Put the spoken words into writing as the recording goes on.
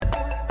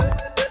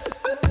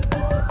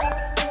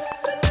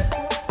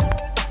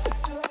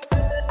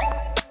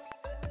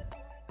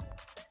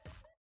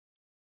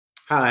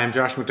Hi, I'm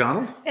Josh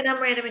McDonald. And I'm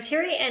Miranda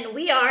Materi, and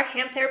we are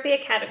Hand Therapy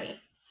Academy.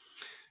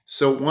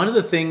 So, one of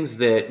the things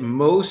that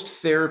most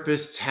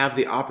therapists have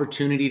the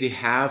opportunity to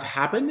have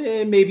happen,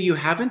 and maybe you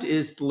haven't,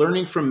 is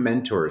learning from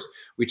mentors.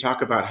 We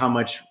talk about how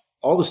much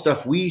all the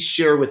stuff we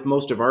share with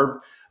most of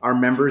our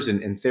members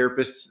and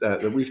therapists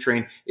that we've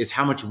trained is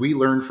how much we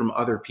learn from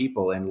other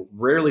people. And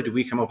rarely do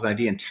we come up with an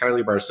idea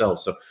entirely by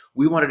ourselves. So,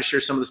 we wanted to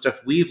share some of the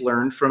stuff we've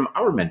learned from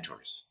our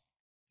mentors.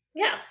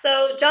 Yeah,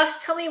 so Josh,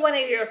 tell me one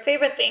of your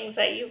favorite things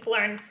that you've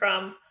learned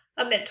from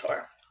a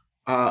mentor.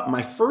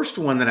 My first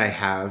one that I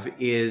have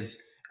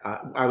is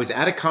I was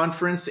at a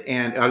conference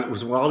and I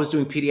was while I was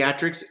doing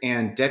pediatrics,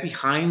 and Debbie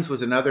Hines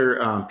was another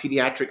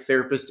pediatric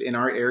therapist in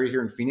our area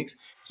here in Phoenix.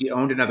 She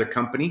owned another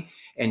company,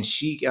 and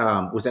she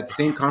was at the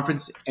same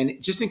conference.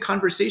 And just in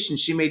conversation,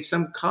 she made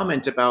some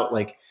comment about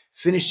like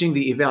finishing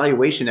the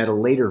evaluation at a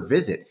later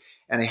visit.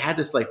 And I had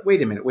this like,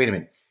 wait a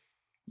minute.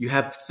 You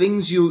have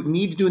things you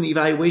need to do in the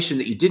evaluation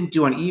that you didn't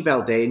do on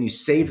eval day, and you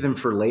save them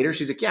for later.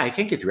 She's like, yeah, I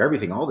can't get through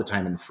everything all the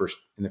time in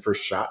the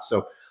first shot,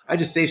 so I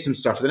just saved some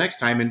stuff for the next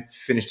time and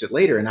finished it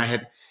later. And I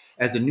had,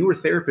 as a newer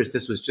therapist,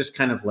 this was just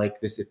kind of like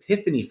this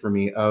epiphany for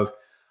me of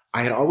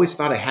I had always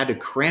thought I had to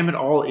cram it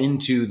all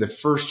into the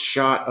first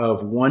shot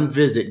of one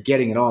visit,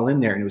 getting it all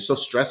in there, and it was so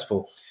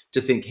stressful to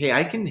think, hey,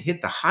 I can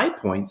hit the high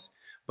points,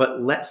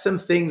 but let some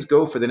things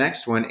go for the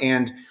next one,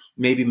 and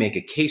maybe make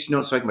a case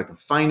note so I can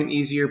find them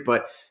easier.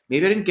 But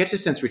maybe I didn't get to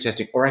sensory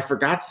testing, or I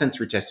forgot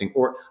sensory testing,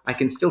 or I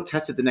can still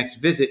test it the next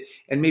visit.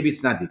 And maybe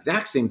it's not the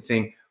exact same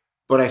thing,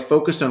 but I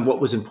focused on what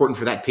was important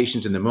for that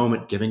patient in the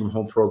moment, giving them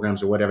home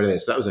programs or whatever it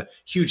is. So that was a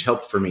huge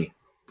help for me.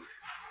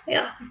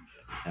 Yeah.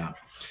 Yeah.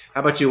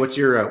 How about you? What's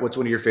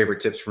one of your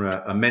favorite tips from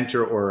a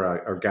mentor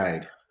or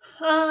guide?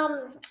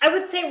 I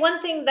would say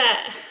one thing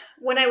that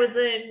when I was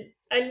a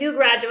new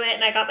graduate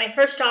and I got my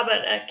first job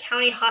at a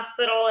county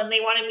hospital and they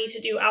wanted me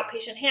to do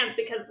outpatient hands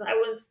because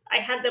I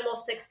had the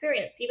most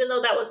experience, even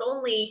though that was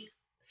only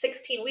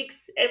 16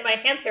 weeks in my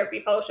hand therapy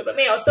fellowship at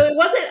Mayo. So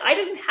I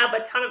didn't have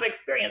a ton of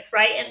experience,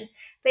 right? And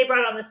they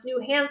brought on this new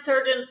hand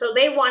surgeon. So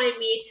they wanted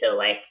me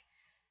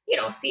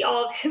to see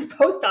all of his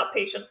post-op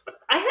patients, but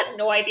I had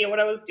no idea what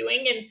I was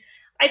doing. And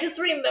I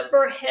just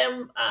remember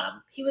him,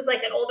 he was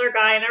like an older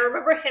guy, and I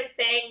remember him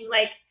saying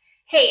like,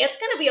 hey, it's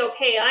going to be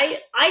okay.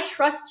 I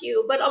trust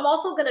you, but I'm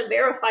also going to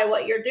verify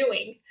what you're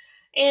doing.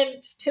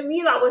 And to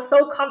me, that was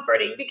so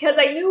comforting because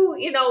I knew,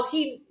 he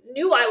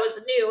knew I was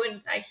new,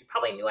 and he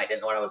probably knew I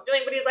didn't know what I was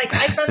doing, but he's like,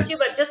 I trust you,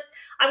 but just,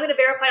 I'm going to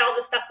verify all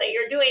the stuff that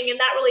you're doing. And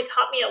that really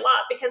taught me a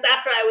lot because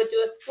after I would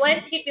do a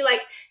splint, he'd be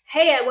like,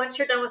 hey, once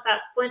you're done with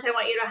that splint, I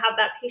want you to have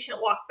that patient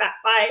walk back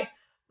by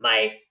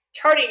my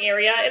charting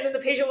area. And then the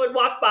patient would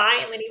walk by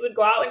and then he would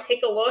go out and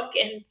take a look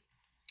and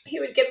he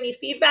would give me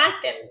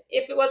feedback. And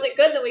if it wasn't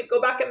good, then we'd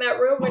go back in that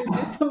room and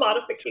do some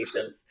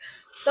modifications.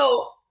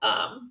 So,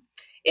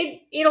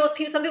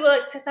 some people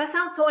like that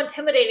sounds so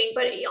intimidating,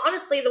 but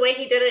honestly, the way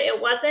he did it, it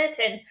wasn't.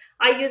 And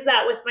I use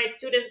that with my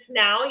students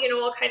now.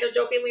 I'll kind of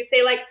jokingly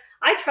say like,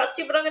 I trust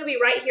you, but I'm going to be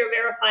right here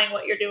verifying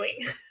what you're doing.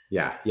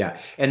 Yeah, yeah.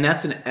 And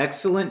that's an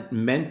excellent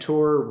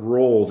mentor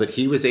role that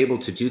he was able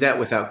to do that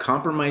without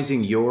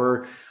compromising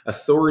your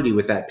authority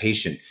with that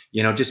patient.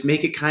 Just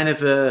make it kind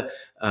of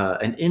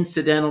an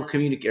incidental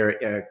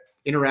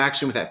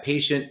interaction with that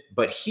patient,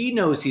 but he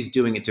knows he's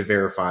doing it to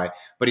verify,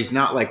 but he's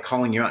not like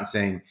calling you out and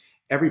saying,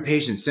 every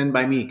patient send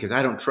by me because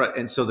I don't trust.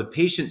 And so the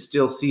patient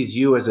still sees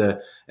you as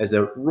a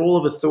role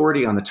of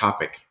authority on the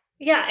topic.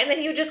 Yeah, and then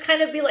he would just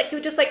kind of be like, he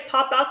would just like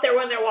pop out there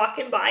when they're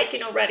walking by,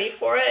 ready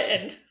for it.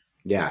 And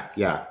Yeah,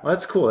 yeah. Well,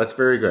 that's cool. That's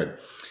very good.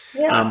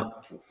 yeah. Um,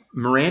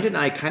 Miranda and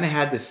I kind of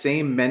had the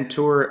same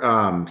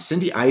mentor.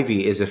 Cindy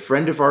Ivy is a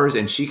friend of ours,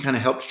 and she kind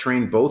of helped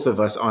train both of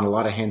us on a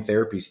lot of hand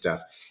therapy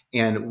stuff.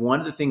 And one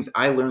of the things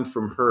I learned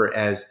from her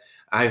as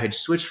I had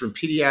switched from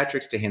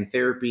pediatrics to hand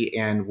therapy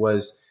and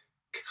was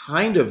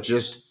kind of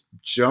just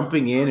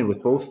jumping in and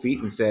with both feet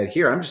and said,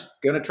 here, I'm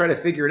just going to try to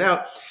figure it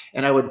out.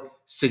 And I would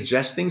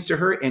suggest things to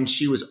her, and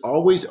she was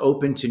always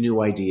open to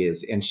new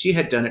ideas. And she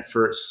had done it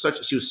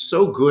she was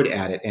so good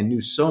at it and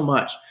knew so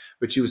much,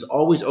 but she was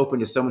always open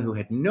to someone who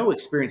had no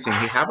experience saying,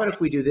 hey, how about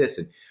if we do this?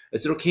 And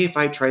is it okay if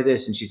I try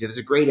this? And she said, that's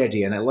a great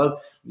idea. And I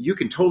love, you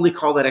can totally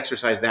call that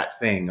exercise that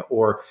thing.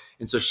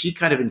 And so she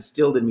kind of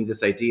instilled in me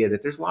this idea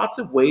that there's lots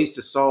of ways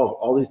to solve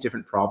all these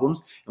different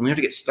problems, and we have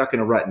to get stuck in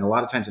a rut. And a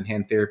lot of times in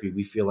hand therapy,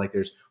 we feel like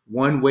there's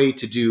one way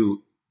to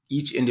do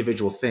each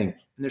individual thing.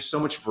 And there's so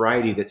much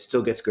variety that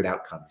still gets good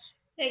outcomes.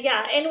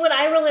 Yeah, and what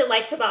I really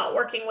liked about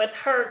working with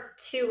her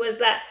too was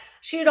that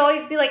she would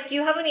always be like, do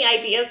you have any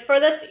ideas for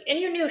this? And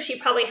you knew she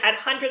probably had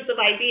hundreds of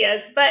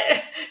ideas, but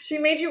she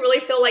made you really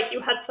feel like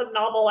you had some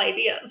novel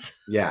ideas.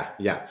 Yeah,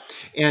 yeah.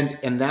 And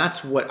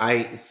that's what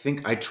I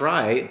think I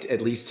try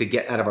at least to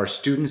get out of our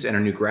students and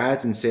our new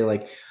grads and say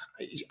like,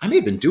 I may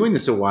have been doing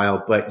this a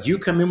while, but you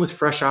come in with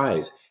fresh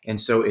eyes. And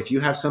so if you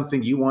have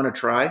something you want to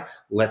try,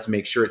 let's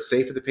make sure it's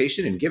safe for the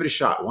patient and give it a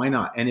shot. Why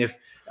not? And if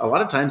a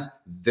lot of times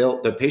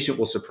the patient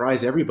will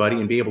surprise everybody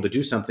and be able to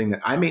do something that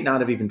I may not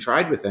have even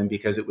tried with them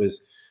because it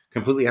was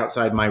completely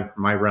outside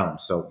my realm.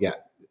 So yeah,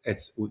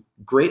 it's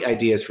great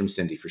ideas from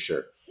Cindy for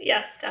sure.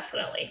 Yes,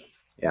 definitely.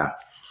 Yeah.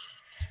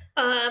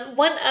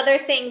 One other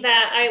thing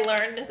that I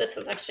learned, this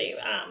was actually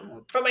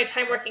from my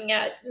time working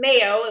at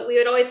Mayo, we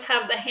would always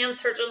have the hand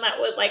surgeon that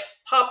would like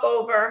pop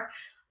over.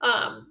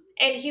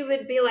 And he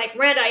would be like,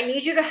 Miranda, I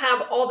need you to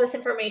have all this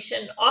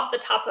information off the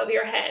top of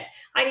your head.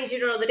 I need you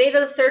to know the date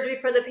of the surgery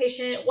for the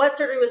patient, what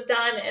surgery was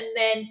done, and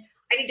then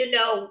I need to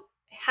know,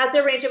 has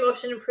their range of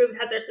motion improved?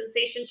 Has their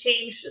sensation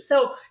changed?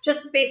 So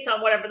just based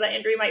on whatever the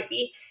injury might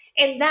be.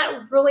 And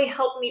that really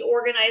helped me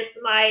organize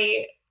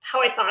my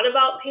how I thought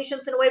about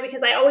patients in a way,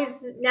 because I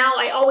always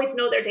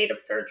know their date of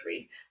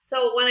surgery.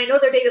 So when I know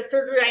their date of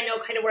surgery, I know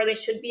kind of where they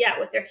should be at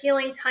with their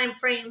healing time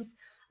frames,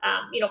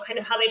 kind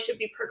of how they should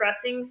be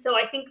progressing. So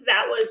I think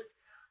that was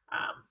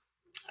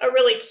a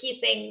really key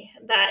thing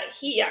that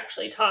he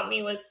actually taught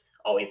me, was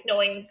always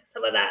knowing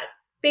some of that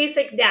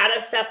basic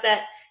data stuff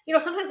that,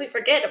 sometimes we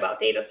forget about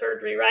date of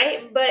surgery,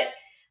 right? But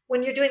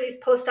when you're doing these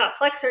post-op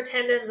flexor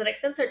tendons and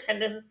extensor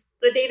tendons,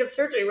 the date of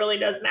surgery really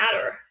does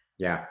matter.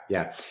 Yeah,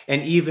 yeah.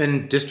 And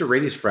even distal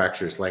radius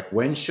fractures, like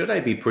when should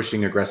I be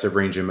pushing aggressive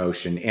range of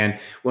motion? And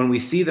when we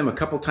see them a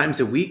couple times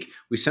a week,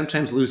 we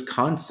sometimes lose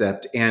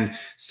concept. And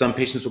some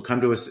patients will come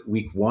to us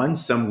week 1,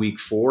 some week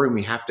 4, and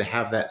we have to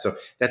have that. So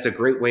that's a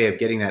great way of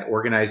getting that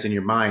organized in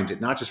your mind,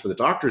 not just for the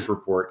doctor's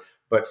report,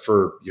 but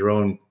for your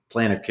own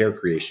plan of care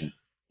creation.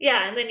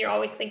 Yeah, and then you're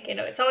always thinking,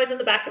 it's always in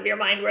the back of your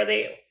mind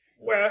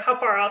where how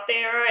far out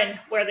they are and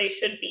where they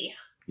should be.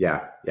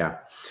 Yeah, yeah.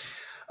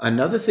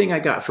 Another thing I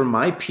got from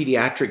my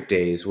pediatric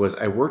days was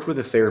I worked with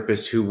a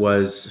therapist who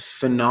was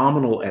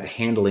phenomenal at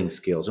handling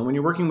skills. And when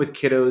you're working with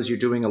kiddos, you're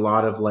doing a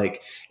lot of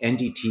like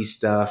NDT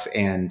stuff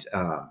and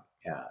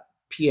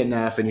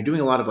PNF, and you're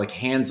doing a lot of like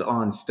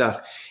hands-on stuff.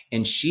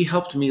 And she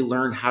helped me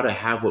learn how to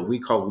have what we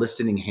call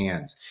listening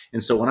hands.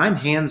 And so when I'm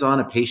hands-on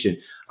a patient,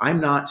 I'm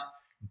not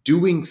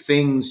doing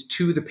things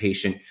to the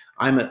patient.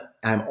 I'm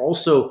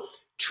also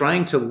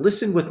trying to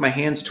listen with my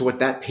hands to what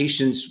that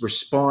patient's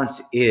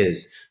response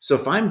is. So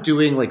if I'm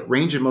doing like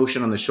range of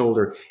motion on the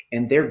shoulder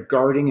and they're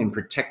guarding and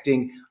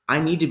protecting, I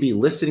need to be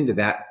listening to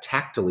that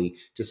tactily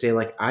to say,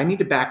 like, I need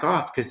to back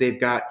off because they've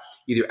got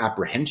either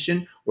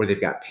apprehension or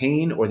they've got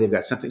pain or they've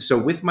got something. So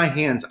with my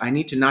hands, I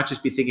need to not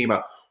just be thinking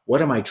about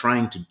what am I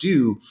trying to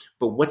do,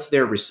 but what's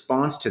their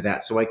response to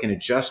that, so I can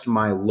adjust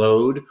my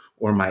load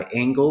or my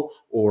angle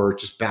or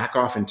just back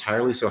off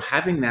entirely. So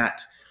having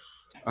that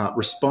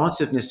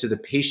responsiveness to the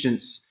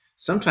patient's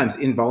sometimes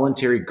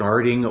involuntary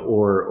guarding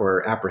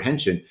or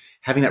apprehension,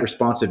 having that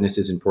responsiveness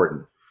is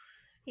important.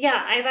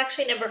 Yeah, I've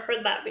actually never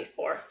heard that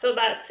before. So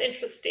that's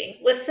interesting.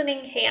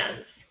 Listening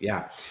hands.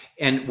 Yeah,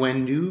 and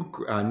when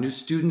new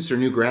students or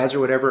new grads or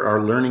whatever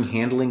are learning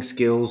handling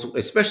skills,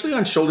 especially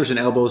on shoulders and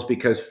elbows,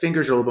 because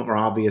fingers are a little bit more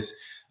obvious,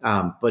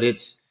 but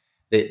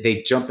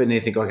they jump in and they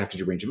think, oh, I have to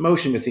do range of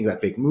motion. They think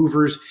about big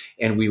movers,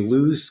 and we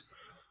lose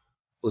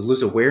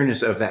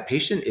awareness of that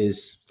patient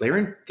is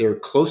they're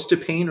close to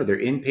pain or they're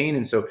in pain.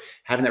 And so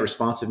having that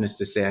responsiveness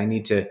to say, I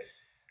need to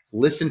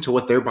listen to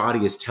what their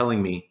body is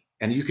telling me.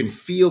 And you can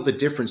feel the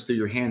difference through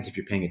your hands if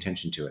you're paying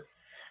attention to it.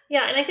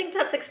 Yeah, and I think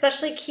that's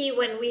especially key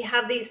when we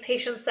have these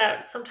patients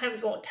that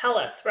sometimes won't tell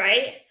us,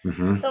 right?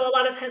 Mm-hmm. So a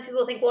lot of times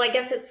people think, well, I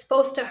guess it's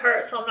supposed to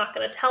hurt, so I'm not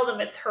going to tell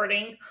them it's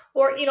hurting,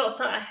 or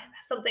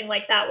something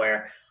like that,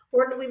 where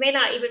we may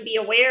not even be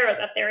aware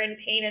that they're in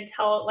pain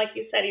until, like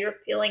you said, you're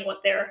feeling what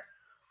they're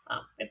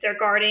if they're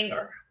guarding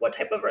or what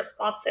type of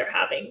response they're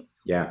having.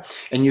 Yeah.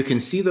 And you can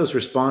see those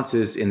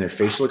responses in their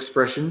facial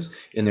expressions,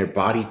 in their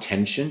body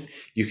tension.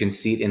 You can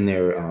see it in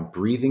their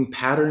breathing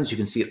patterns. You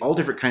can see it all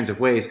different kinds of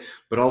ways,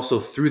 but also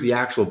through the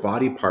actual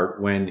body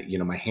part when,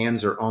 my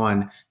hands are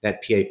on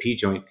that PIP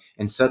joint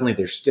and suddenly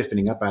they're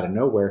stiffening up out of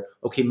nowhere.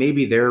 Okay,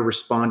 maybe they're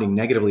responding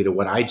negatively to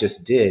what I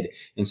just did.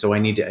 And so I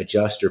need to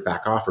adjust or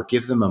back off or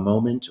give them a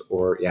moment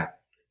or, yeah.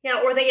 Yeah,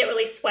 or they get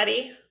really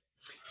sweaty.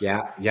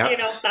 Yeah.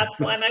 Yep. That's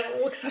one.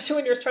 Especially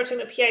when you're stretching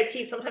the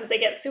PIP, sometimes they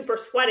get super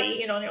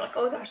sweaty, and you're like,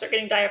 oh gosh, they're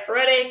getting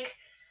diaphoretic.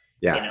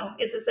 Yeah.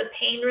 Is this a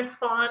pain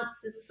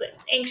response? Is this an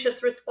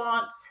anxious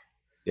response?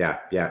 Yeah.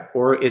 Yeah.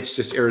 Or it's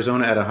just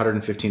Arizona at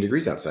 115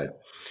 degrees outside.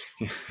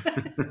 and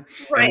we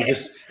Right.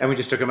 just and we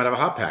just took them out of a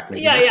hot pack.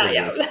 Maybe Yeah, that's yeah, what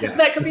it is. yeah. Yeah.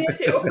 That could be it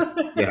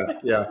too. Yeah.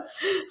 Yeah.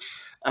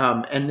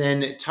 And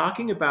then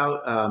talking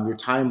about your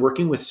time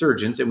working with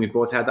surgeons, and we've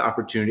both had the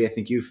opportunity. I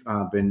think you've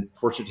been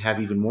fortunate to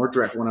have even more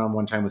direct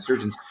one-on-one time with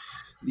surgeons.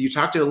 You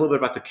talked a little bit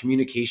about the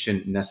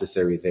communication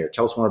necessary there.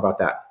 Tell us more about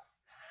that.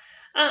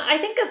 I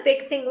think a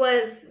big thing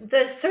was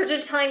the surgeon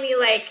telling me,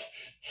 like,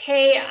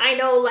 hey, I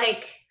know,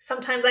 like,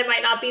 sometimes I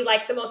might not be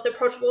like the most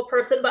approachable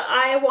person, but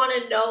I want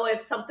to know if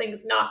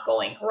something's not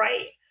going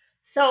right.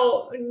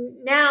 So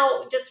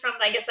now, just from,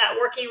 I guess, that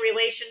working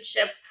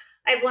relationship,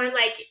 I've learned,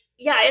 like,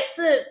 yeah,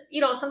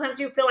 sometimes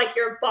you feel like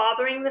you're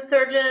bothering the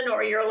surgeon,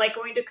 or you're like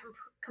going to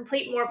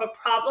complete more of a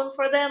problem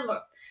for them.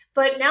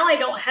 But now I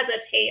don't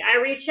hesitate. I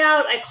reach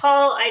out, I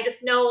call, I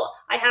just know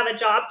I have a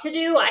job to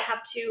do. I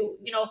have to,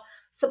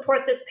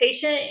 support this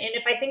patient. And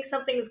if I think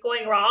something's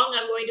going wrong,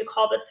 I'm going to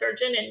call the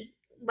surgeon and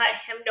let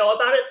him know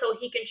about it so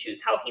he can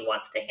choose how he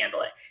wants to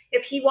handle it.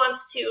 If he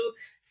wants to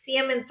see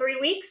him in 3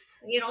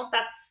 weeks,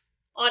 that's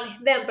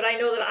on them. But I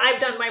know that I've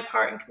done my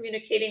part in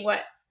communicating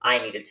what I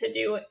needed to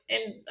do.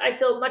 And I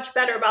feel much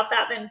better about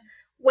that than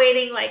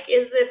waiting, like,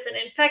 is this an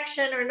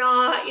infection or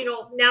not?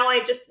 Now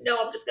I just know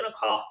I'm just going to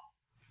call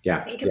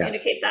Yeah, and yeah.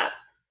 communicate that.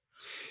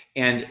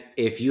 And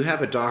if you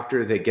have a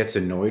doctor that gets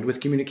annoyed with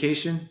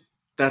communication,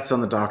 that's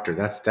on the doctor.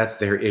 That's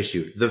their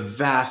issue. The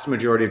vast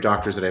majority of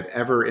doctors that I've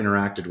ever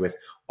interacted with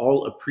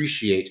all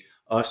appreciate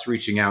us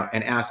reaching out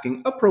and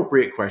asking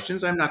appropriate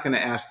questions. I'm not going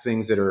to ask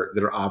things that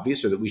are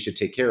obvious or that we should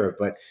take care of,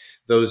 but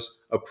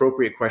those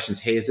appropriate questions.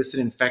 Hey, is this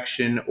an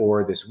infection,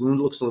 or this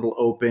wound looks a little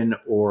open,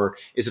 or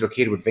is it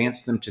okay to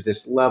advance them to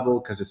this level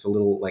because it's a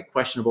little like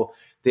questionable?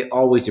 They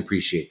always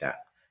appreciate that.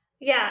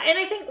 Yeah, and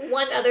I think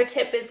one other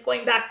tip is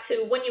going back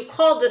to when you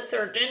call the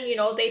surgeon,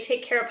 they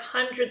take care of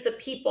hundreds of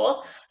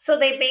people, so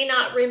they may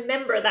not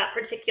remember that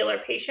particular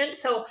patient.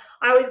 So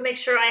I always make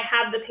sure I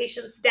have the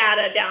patient's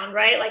data down,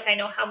 right? Like I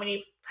know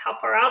how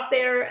far out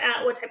they're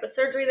at, what type of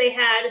surgery they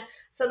had,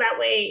 so that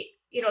way,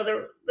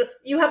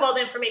 you have all the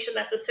information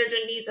that the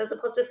surgeon needs, as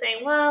opposed to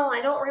saying, "Well, I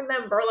don't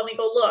remember. Let me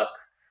go look."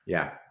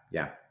 Yeah,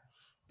 yeah.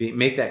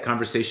 Make that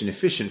conversation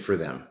efficient for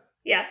them.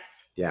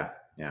 Yes. Yeah,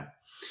 yeah.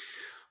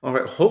 All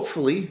right.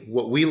 Hopefully,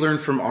 what we learned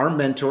from our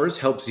mentors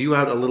helps you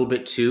out a little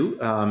bit too.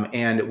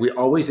 And we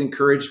always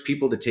encourage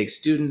people to take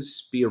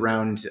students, be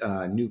around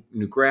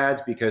new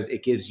grads, because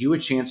it gives you a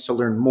chance to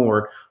learn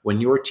more when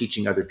you're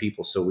teaching other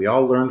people. So we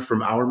all learn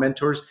from our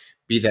mentors.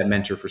 Be that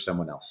mentor for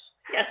someone else.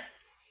 Yes.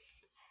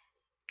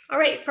 All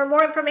right. For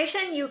more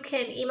information, you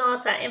can email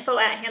us at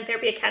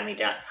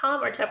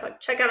info@handtherapyacademy.com or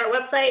check out our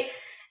website,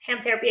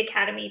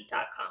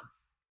 handtherapyacademy.com.